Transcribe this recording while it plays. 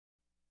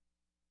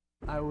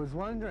I was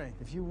wondering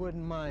if you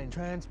wouldn't mind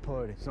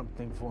transporting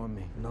something for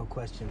me. No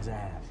questions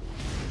asked.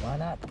 Why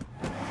not?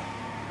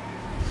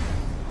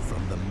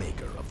 From the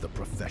maker of The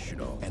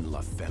Professional and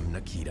La Femme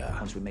Nikita.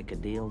 Once we make a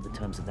deal, the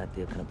terms of that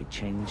deal cannot be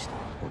changed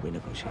or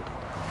renegotiated.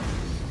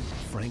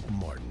 Frank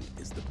Martin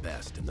is the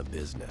best in the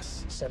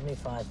business.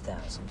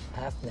 75,000.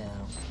 Half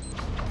now,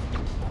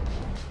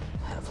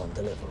 half on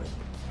delivery.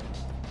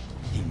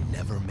 He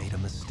never made a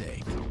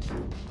mistake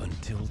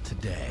until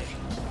today.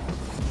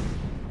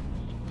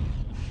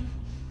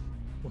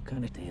 What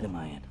kind of date am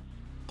I in?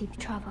 Deep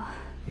trouble.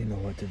 You know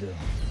what to do.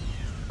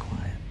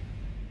 Quiet.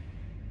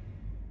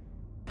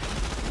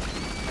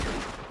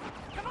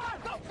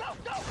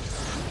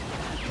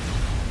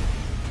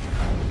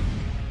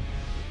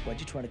 Why'd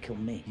you try to kill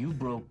me? You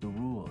broke the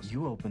rules.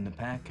 You opened the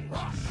package.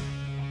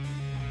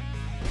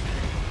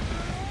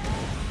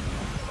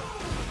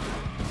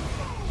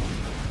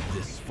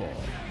 This fall,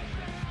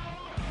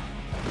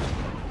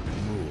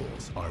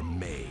 rules are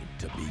made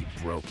to be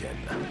broken.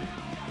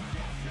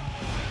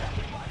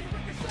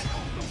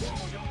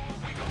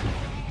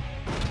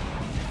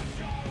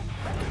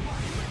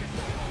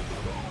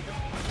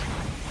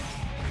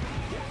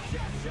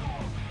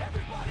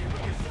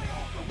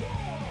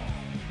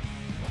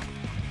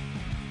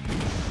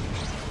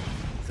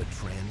 The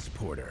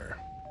Transporter.